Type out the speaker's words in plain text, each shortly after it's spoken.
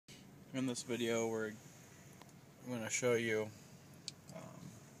In this video, I'm going to show you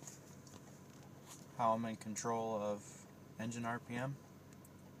how I'm in control of engine RPM.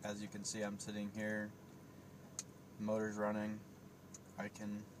 As you can see, I'm sitting here, the motor's running, I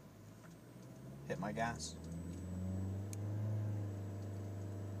can hit my gas,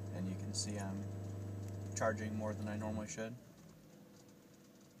 and you can see I'm charging more than I normally should.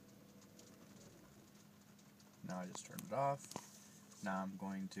 Now I just turned it off. Now I'm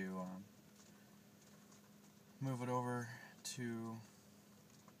going to move it over to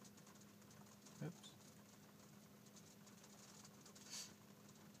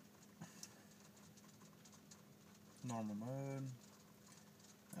normal mode.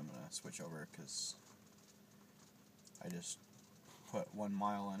 I'm going to switch over because I just put 1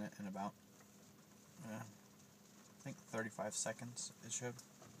 mile in it in about I think 35 seconds it should.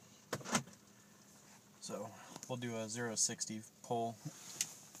 So we'll do a 0-60 pull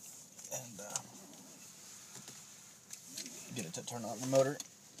and get it to turn on the motor.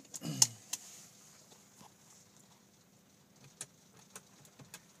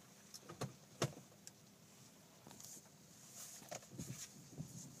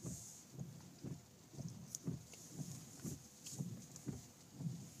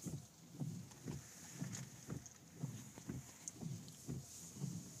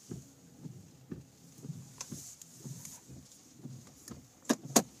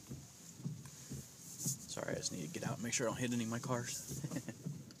 Sorry, I just need to get out and make sure I don't hit any of my cars.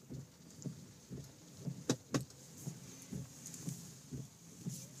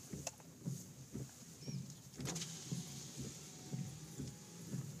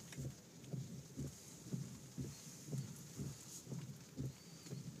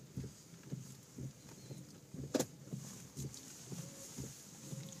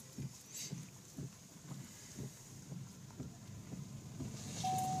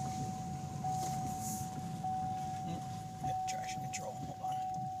 Traction control, hold on.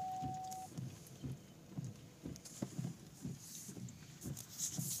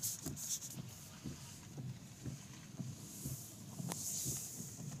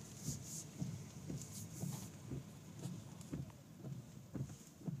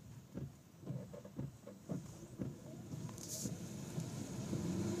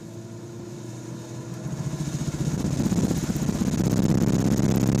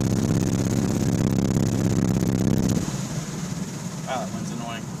 Wow, that one's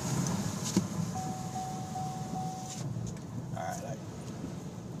annoying. Alright, I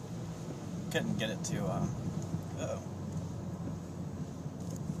couldn't get it to, uh-oh.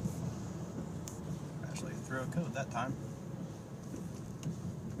 Actually threw a code that time.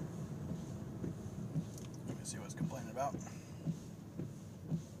 Let me see what it's complaining about.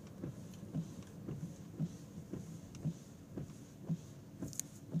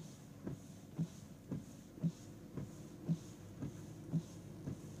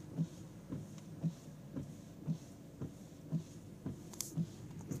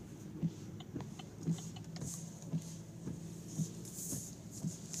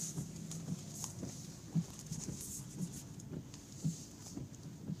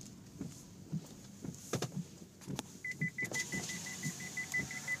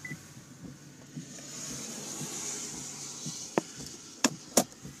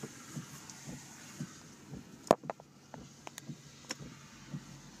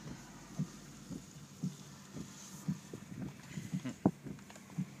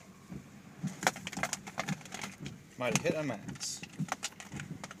 Might have hit a max.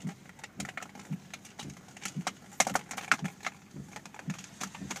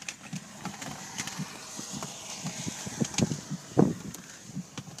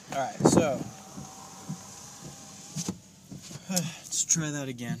 Alright, so let's try that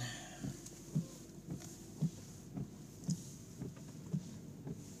again.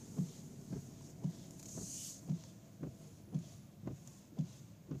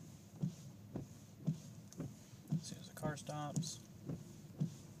 As soon as the car stops.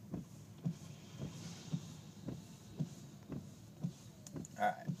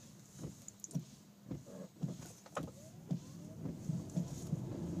 Alright.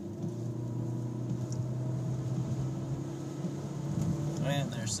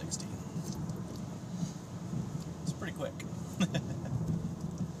 And there's 60. It's pretty quick.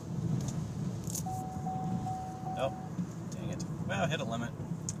 Oh, dang it. Well, I hit a limit.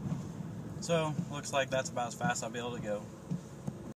 So, looks like that's about as fast as I'll be able to go.